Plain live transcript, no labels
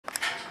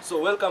So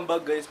welcome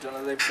back guys to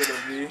another episode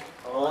of the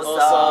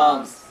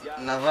Awesome.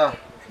 Never.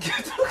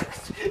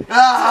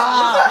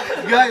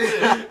 Guys.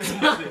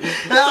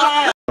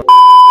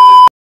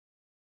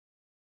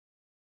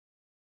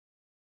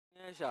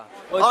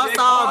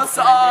 Awesome.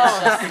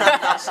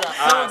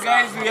 So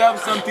guys, we have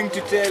something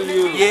to tell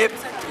you. Yep.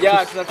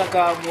 Yeah,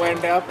 tunataka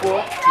muende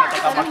hapo,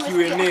 tunataka ma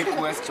Q&A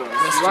questions.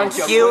 You want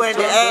your Q&A.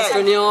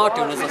 questions? Ni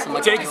yote unaweza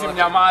sema Check si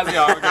mnyamazi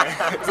ongea.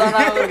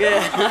 sana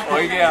ongea.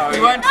 Ongea.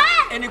 You want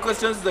any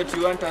questions that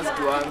you want us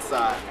to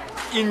answer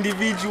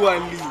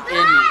individually?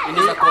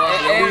 Inaweza kuwa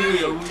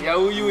Ya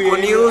huyu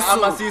Kunihusu.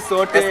 ama si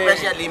sote.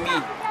 Especially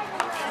me.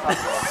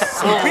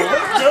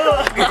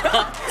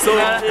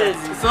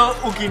 So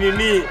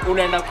ukinini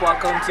unaenda kwa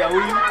account ya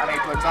huyu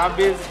anaitwa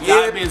Jabez.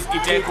 Jabez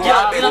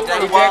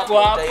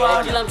itekwa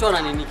hapa. Kila mtu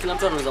ana nini? Kila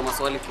mtu anauza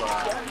maswali kwa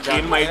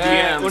In my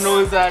DMs.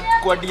 Unauza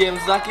kwa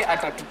DMs zake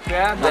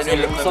atatupea na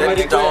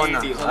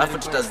Tutaona. Alafu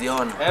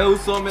tutaziona.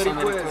 Usome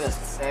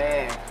request.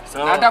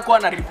 Na hata kuwa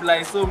na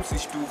reply so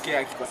msishtuke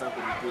akikosa ku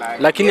reply.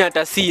 Lakini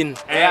hata scene.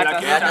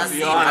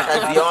 Ataziona.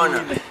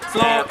 So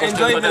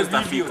enjoy the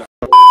video.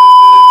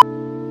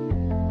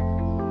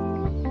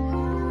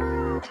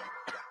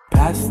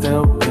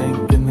 Pastel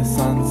pink in the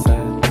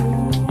sunset.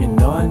 You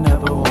know I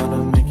never wanna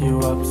make you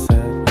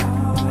upset.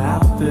 How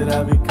did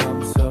I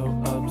become so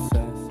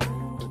obsessed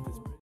with this?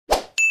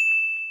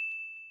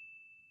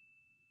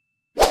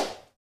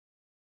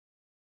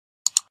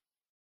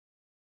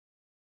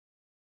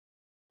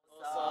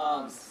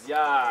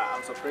 Yeah,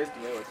 I'm surprised to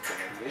know what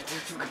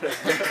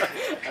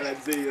I'll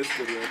say your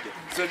story. Okay.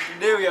 So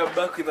today we are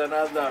back with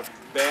another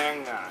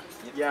banger.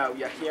 Yeah,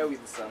 we are here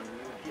with some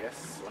new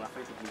guests. Wanna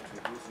fight to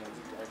introduce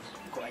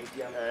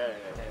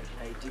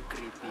ID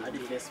creepy. hadi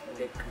Facebook.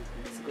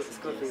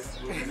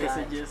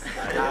 Messages.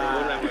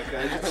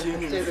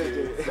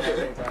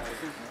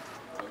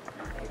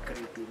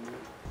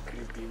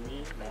 Creepy me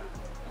na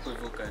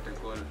Kuvuka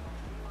call.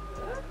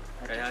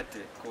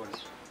 Kayate call.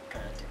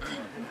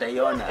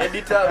 Mtaiona.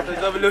 editor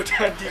utajua vile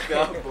utaandika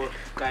hapo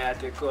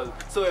Kayate call.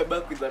 So we're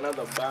back with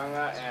another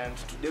banger and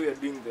today we are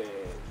doing the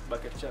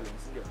bucket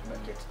challenge. Ndio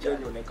bucket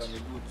challenge. Unaweka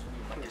miguu tu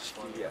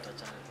ukishikilia.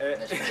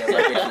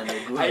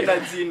 Haina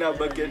jina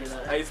bucket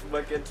ice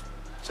bucket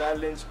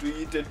challenge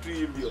tuite tu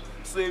hivyo.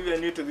 So if you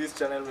are new to this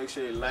channel, make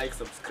sure you like,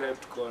 subscribe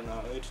to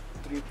corner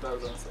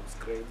 3,000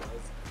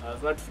 subscribers.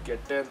 As not to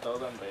get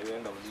 10,000 by the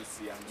end of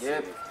this year.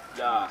 Yep.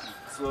 Yeah.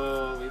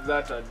 So with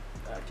that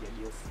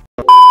adios.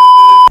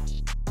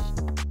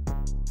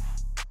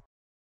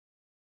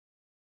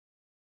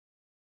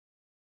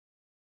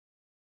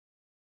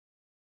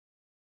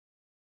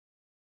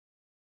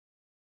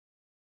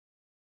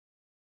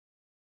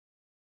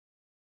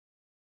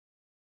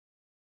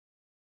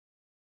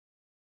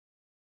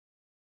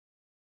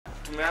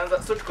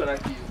 Tumeanza so tuko na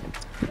team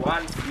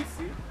 1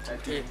 CC na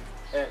team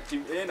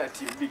A na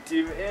team B.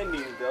 Team A ni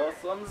the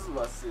Awesomes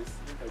versus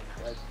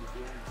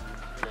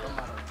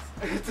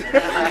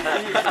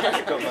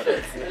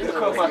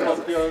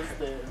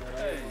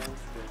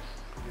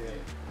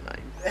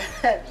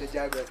The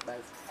Jaguars.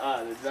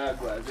 the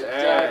Jaguars.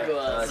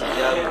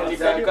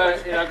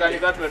 Jaguars.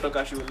 Inakaa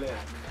tumetoka shule.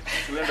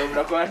 Shule ndo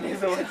mnakuwa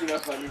hizo majina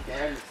fanyika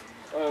yani.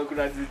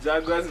 Kuna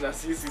Jaguars na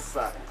sisi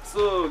sasa.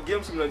 So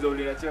games mnaweza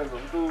ulinacheza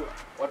mtu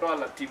watu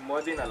wala team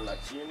moja inalala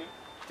chini.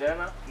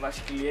 Tena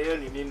tunashikilia hiyo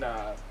nini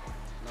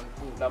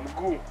na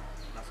mguu.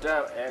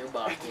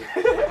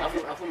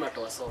 Afu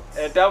mnatoa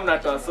socks. Tamu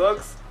natoa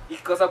socks.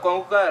 Ikikosa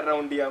kuanguka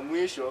round ya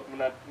mwisho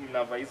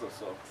mnavaa hizo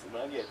socks.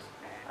 Unaget?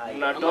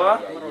 Mnatoa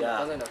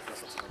Kwanza ndio kutoa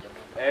socks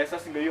moja.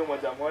 sasa ndio hiyo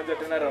moja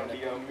tena round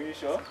ya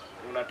mwisho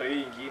unatoa hiyo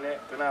nyingine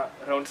tena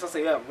round sasa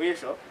hiyo ya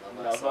mwisho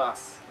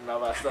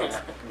mnavaa socks.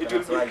 It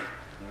will be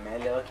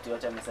Nimeelewa kitu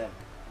yote amesema.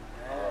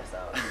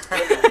 Sawa.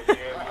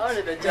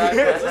 The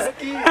Jaguars.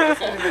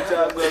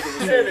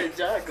 the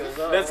Jaguars.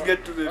 Let's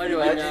get to the video.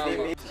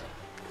 Mimi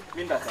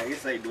Mimi ndaka hii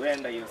side,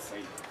 wenda hiyo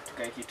side.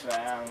 Tukae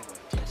kitriangle.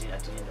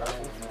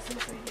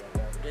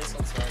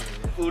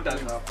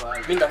 Utakaa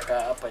pale. ndakaa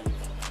hapa hivi.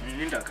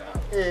 Mimi ndaka.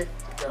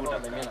 Kama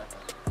mimi nakaa.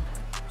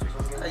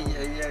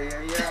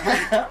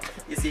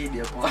 Isi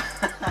idea kwa.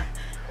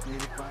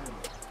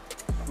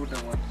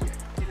 Utamwagia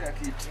kila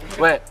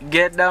kitu. We,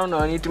 get down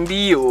on it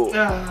mbio.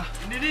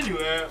 Ni nini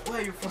wewe? Why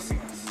are you forcing us?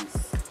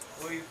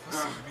 Why are you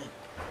forcing me?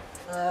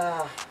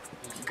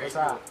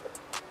 Sawa.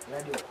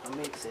 Radio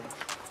amazing.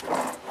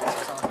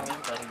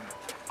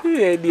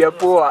 Hii idea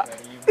poa.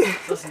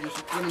 Sasa ndio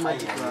shukrani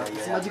maji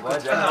kwa. Maji kwa.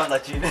 Naona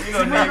chini.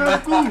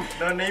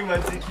 Naona hii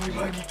maziki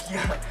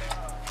magikia.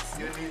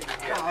 Sio nini?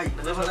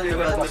 Sasa ndio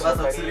nimevaa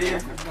socks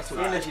refu.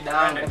 Ile shida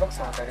yangu.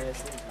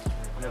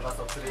 Nimevaa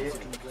socks refu.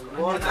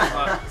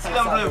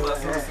 Sila mtu amevaa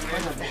socks.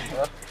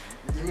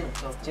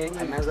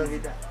 Anaanza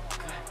vida.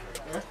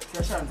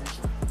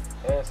 Siashaanzisha.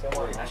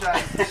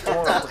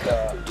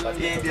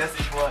 Yeye ndiye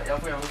asipoa.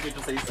 Yapo ya mke tu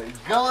sasa.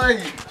 Guy,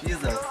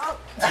 Jesus.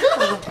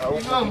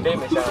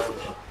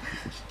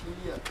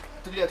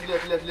 Tulia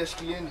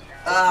shikilieni.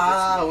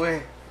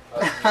 We.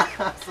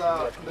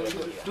 Sawa.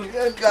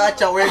 Tulia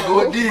acha we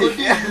Godi.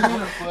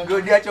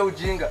 Godi acha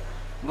ujinga.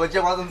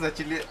 Ngoja kwanza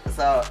msachilie.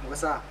 Sawa.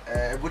 Sawa.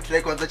 Hebu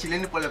try kwanza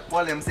chileni pole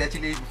pole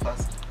msiachilie hivi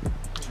fast.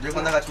 Ndio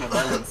kwanza kati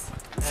balance.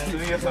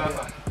 Tulia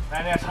sasa.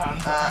 Nani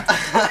ataanza?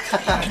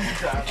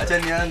 Acha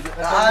nianze.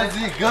 Anzi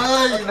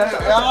guy.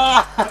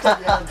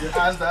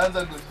 Anza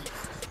good.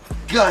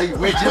 Guy,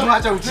 wewe jamaa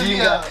acha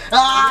ujinga.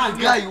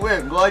 Guy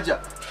wewe ngoja.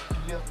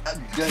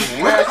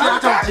 Guy wewe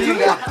acha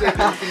ujinga.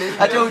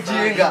 Acha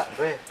ujinga.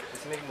 Wewe,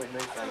 usimake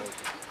noise sana.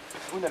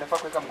 Huyu anafaa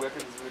kuweka mguu yake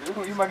vizuri.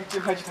 Huyu ima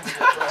kichekaji.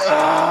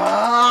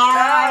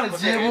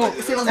 Jemo.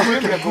 Sasa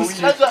lazima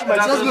kuishi.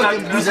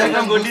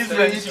 Lazima ngodizi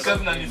na nishika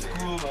na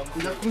nisukuma.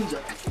 Kunja.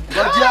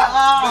 Ngoja.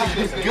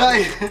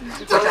 Guy.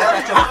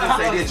 Acha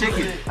msaidie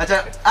cheki.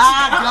 Acha.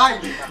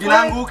 Guy.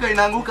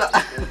 Inaanguka.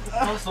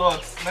 No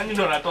socks. Nani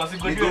ndo anatoa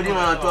sigodi? Ndio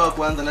ndio anatoa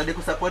kwanza na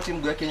deku support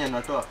mguu ya Kenya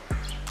anatoa.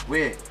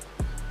 We.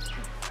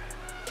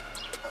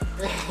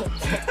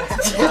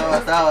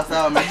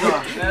 Sawa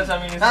umetoa. Sasa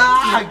mimi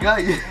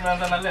Guy.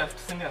 unaanza na left,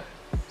 si ndio?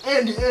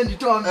 Endi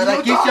toa mbio.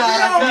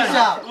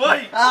 Harakisha.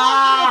 Woi.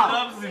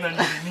 Gloves zina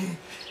nini?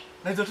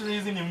 Na hizo tu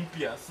hizi ni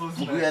mpya. So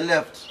Mguu ya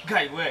left.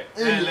 Guy we.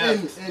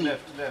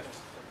 Left.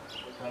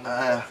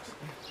 Aya.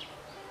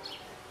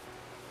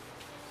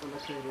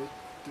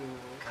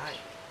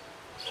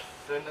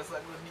 Tuenda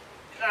sagodi.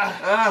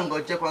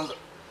 Ngoja kwanza.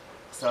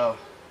 Sawa.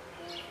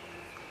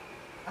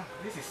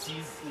 This is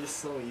easy.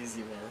 It's so easy,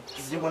 man.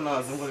 Sijui mbona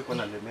wazungu walikuwa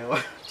nalemewa.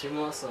 Team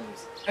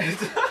awesomes.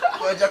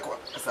 Ngoja kwa.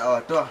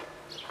 Sawa, toa.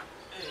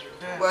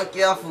 Kwa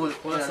careful.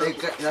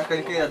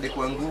 Inakaribia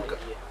kuanguka.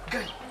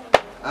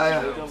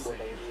 Aya.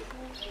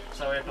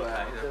 Sawa tu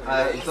haya.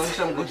 Aya,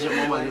 isongesha mguu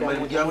Jemo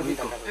mali yangu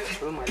iko.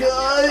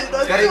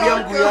 Karibia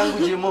mguu yangu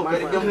Jemo,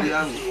 karibia mguu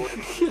yangu.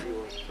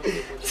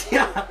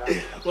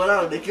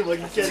 Wala ndeke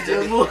mwagikia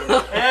Jemo.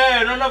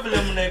 Unaona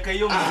vile mnaeka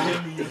hiyo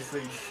mguu hiyo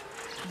side.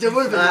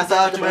 Jemo hivi.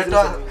 Sawa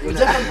tumetoa.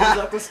 Unataka mguu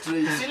zako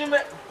straight. Si nime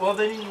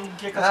wadhani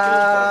mkeka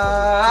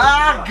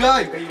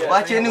straight. Guy,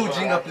 wacheni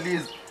ujinga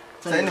please.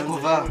 Sasa ni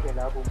kuvaa.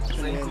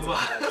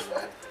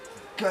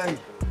 Guy.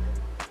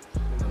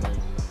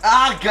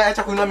 Guy,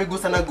 acha kuinua miguu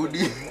sana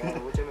gudi.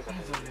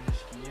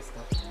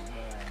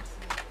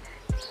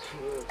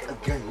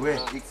 Guy,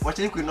 we,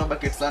 wacheni kuinua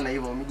bucket sana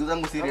hivyo. Miguu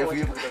zangu si refu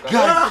hivyo. Guy,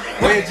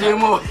 we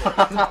Jemo.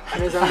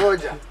 Naweza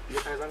ngoja.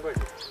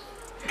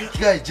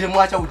 Guy,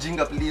 Jemo acha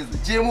ujinga please.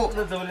 Jemo,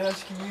 Ndio wale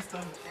shikilista.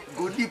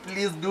 gudi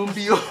please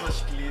dumbio.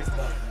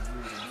 Shikilista.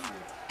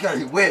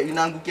 Guy, we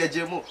inaangukia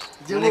Jemo.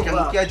 Jemo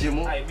Inaangukia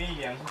Jemo. Ai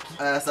mimi yanguki.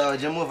 Sawa,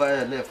 Jemo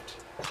via left.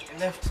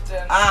 Left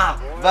turn.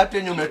 Vatu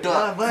yenye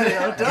umetoa. Bye,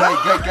 auto.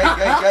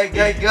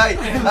 Guy.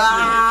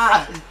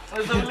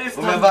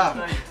 Umevaa.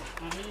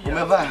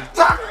 Umevaa.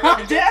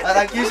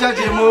 Harakisha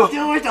Jemo.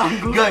 Jemo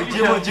itaanguka.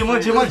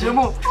 Guy,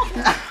 Jemo.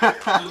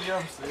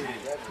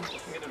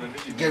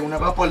 Guy,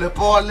 unavaa pole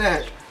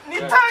pole. Ni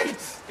tight.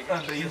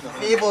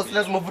 Hivyo si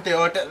lazima uvute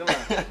yote.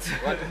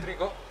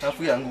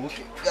 Alafu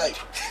yanguke. Guy.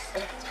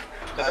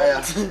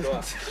 Haya.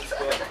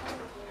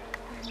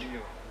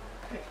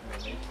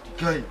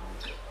 Guy.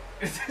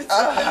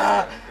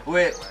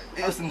 We,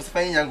 hiyo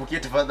simsifanye nyangukie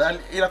tafadhali.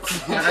 Ila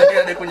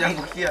kunyang'ania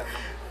kunyangukia.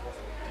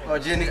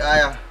 Ojeni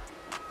haya.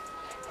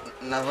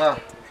 Navaa.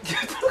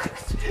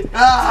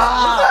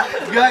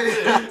 Guy.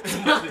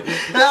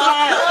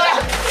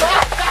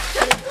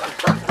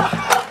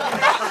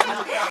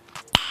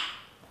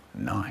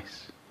 Nice.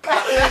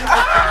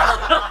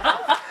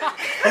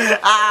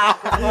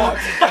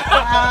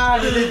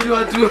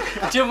 Nilijua tu.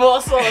 Team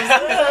awesomes.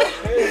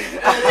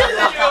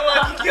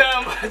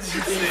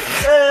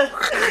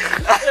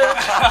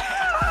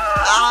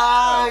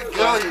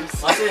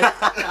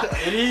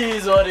 It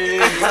is what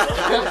it is.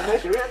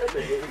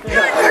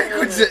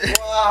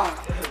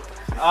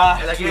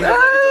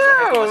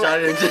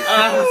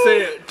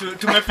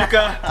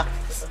 Tumefika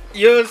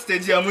hiyo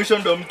stage ya mwisho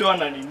ndo mtu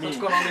ana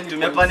nini.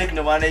 Tumepanic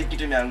ndio maana hii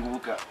kitu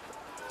imeanguka.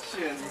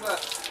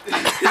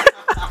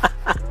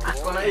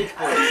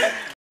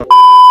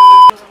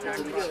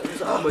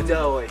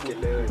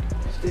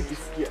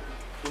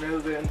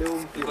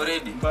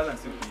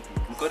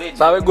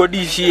 Sawa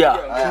godi shia.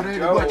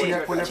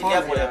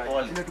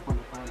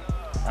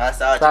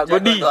 Sawa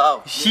godi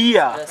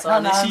shia.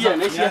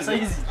 Shia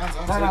saizi.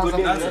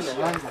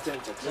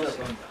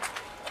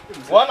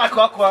 Wana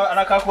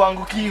anakaa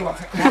kuangukiwa.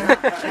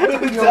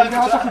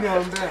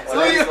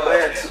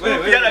 Wewe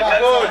pia anakaa.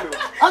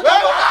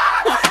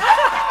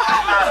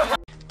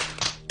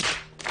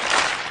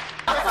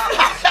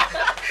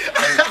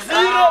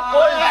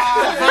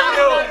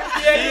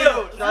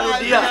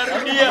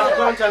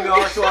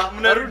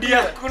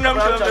 Mnarudia. Kuna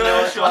mtu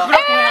ameoshwa.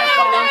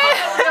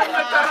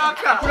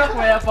 Kuna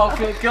kwa hapa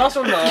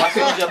kiosho na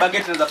Kuja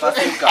bucket za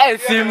pasuka.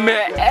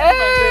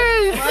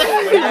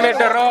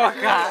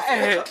 Imetoroka.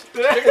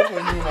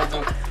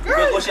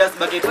 Ukikosha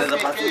bucket za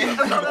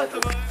pasuka.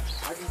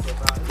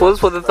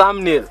 Pose for the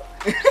thumbnail.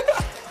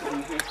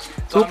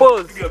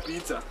 Suppose. Piga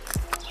picha.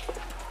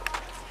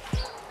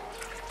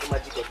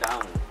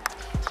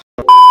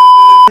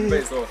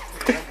 Beso.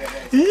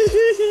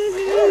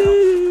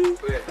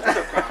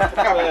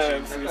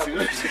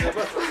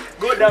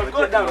 Go down.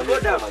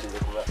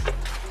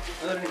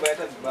 Sasa ni baya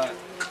vibaya.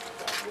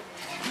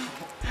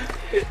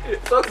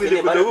 Socks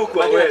ilikuja huko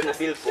kwa wewe.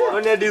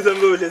 Kwani hadi hizo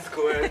nguo ule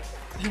ziko wewe.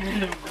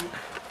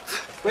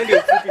 Wewe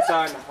mfupi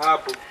sana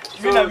hapo.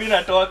 Mimi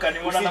natoka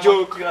nimeona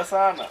na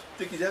sana.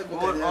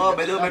 Oh,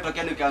 bado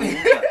umetokea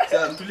nikaanguka.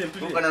 Sasa mtulie.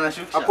 Uko na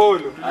nashukisha.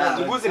 Apollo.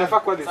 Mguzi nafaa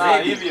kwa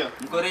Ready. hivyo.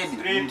 Mko ready?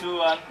 3 2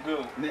 1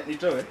 go.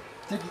 Nitoe.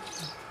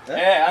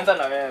 Anza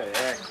na wewe.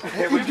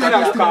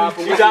 Utaanguka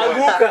hapo.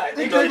 Utaanguka.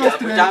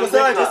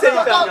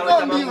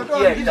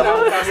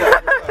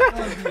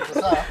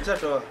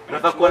 Chatoa.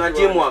 Unafaa kuwa na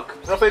teamwork.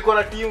 Unafaa kuwa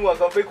na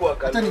teamwork, unafaa kuwa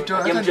kazi. Acha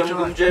nitoe.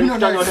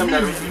 Mkutano wote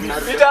mnarudi.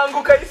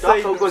 Nitaanguka hii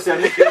side. Huko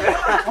siandike.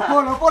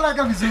 Apollo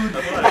aka vizuri.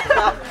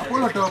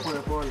 Apollo toa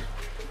pole.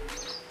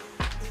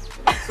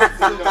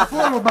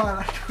 Apollo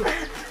bana.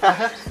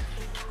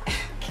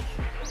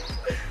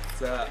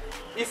 Sasa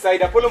Hii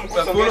side Apollo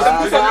mkusongesha.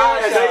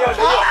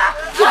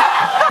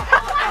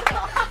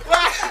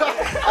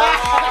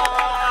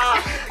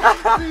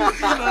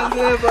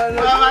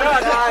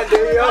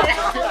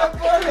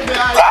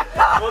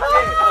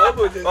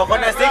 Wako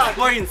na 6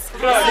 points.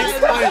 6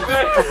 points.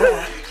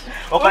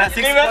 Wako na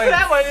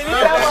 6 points.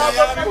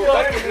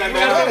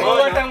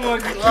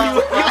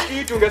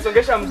 Hii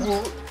tungesongesha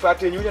mguu,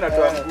 pate nyunya na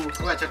toa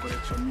mguu. acha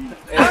correction.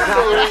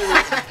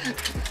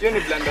 Hiyo ni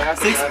blanda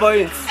yako. 6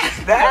 points.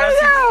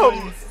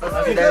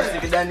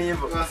 Sidani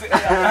hivyo.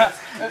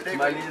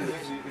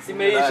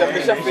 Simeisha,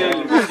 mesha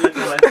fail.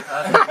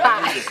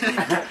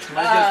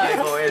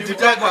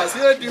 Tutagwa,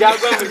 sio tu.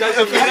 Jagwa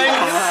mjazo fail.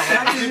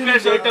 Nipe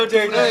shout out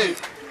yako.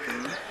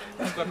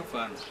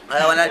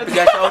 Haya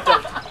wanapiga shout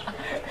out.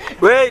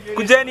 Wait,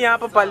 kujeni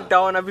hapa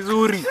palitaona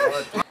vizuri.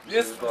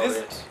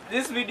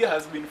 This video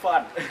has been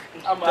fun.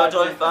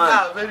 Total fun.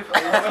 Very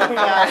fun.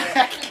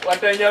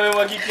 Watu wenye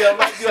wamewagikia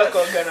maji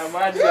wakaoga na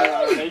maji na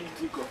hii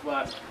iko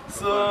fun.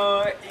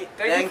 So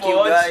thank you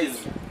for guys. watching.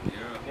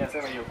 Yeah,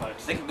 sema hiyo part.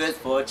 Thank you guys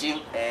for watching.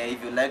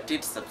 If you liked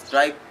it,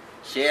 subscribe,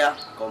 share,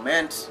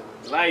 comment.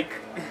 Like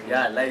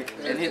Yeah, like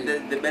and hit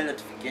the bell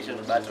notification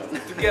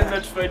button. to get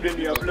notified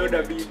when you upload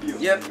a video.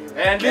 Yep.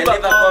 And leave a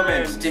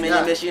comment. Team yenye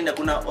imeshinda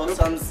kuna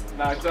Awesomes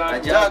Na na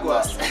Jaguars.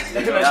 Jaguars.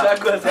 Na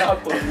Jaguars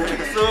hapo.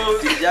 So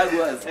Team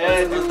Jaguars.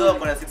 Although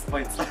kuna 6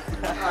 points.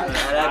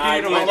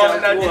 lakini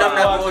Kila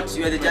mna vote,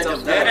 you are the judge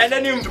of that. and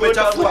then you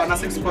Tumechafua na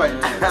 6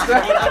 points.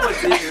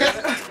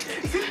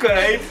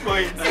 Kuna 8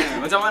 points.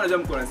 Unajua najua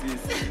mko na sisi.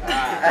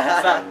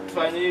 Sasa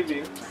tufanye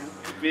hivi.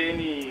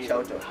 Tupeni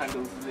Shout out.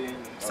 handles zenu.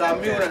 Sasa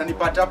mimi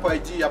unanipata hapo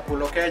IG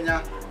Apollo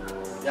Kenya.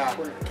 Yeah.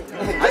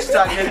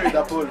 Hashtag Henry with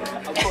Apollo.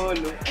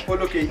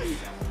 Apollo KE.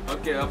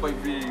 Okay, hapa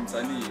hivi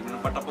msanii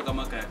unapata hapo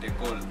kama Kayate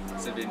Call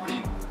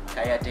 17.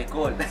 Kayate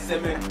Call.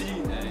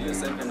 17. Hiyo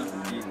 7 na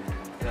 15.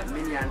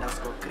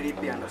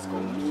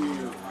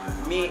 _creepy_me.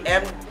 Me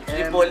M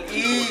triple E.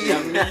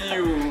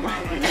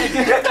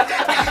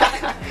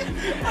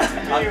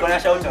 I'm gonna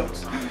shout out.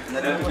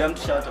 Na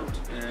mtu shout out.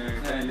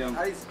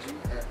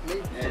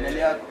 Channel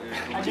yako.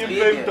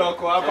 Jimbe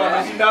mtoko hapa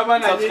ameshinda hapa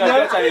na nyinyi.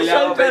 Channel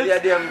yako by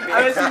the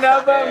Ameshinda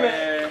hapa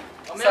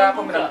Sasa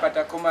hapo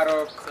mnapata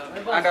Kumarok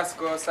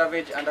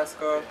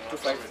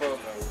 _savage_254.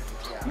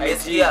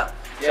 Aisia.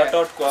 Shout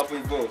out kwa hapo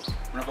hivyo.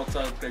 Unafaa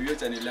kusubscribe hiyo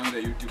channel yangu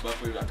ya YouTube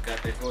hapo hivi at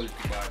Kayate Call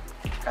kibado.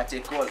 Kayate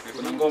Call.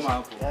 Kuna ngoma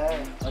hapo.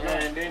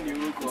 endeni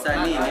huko.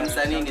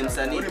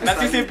 Msanii. Na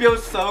sisi pia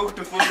usisahau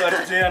kutufollow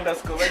at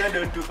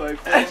j_254.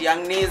 At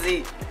Young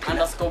Nizi.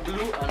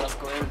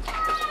 _blue_m.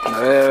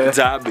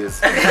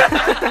 Jabez.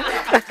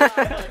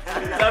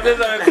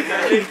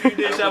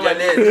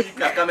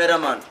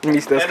 Cameraman.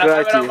 Mr.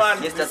 Scratches.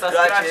 Mr.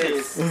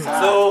 Scratches.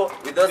 So,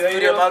 with those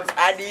video bugs,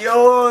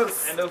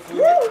 adios. End of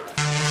video.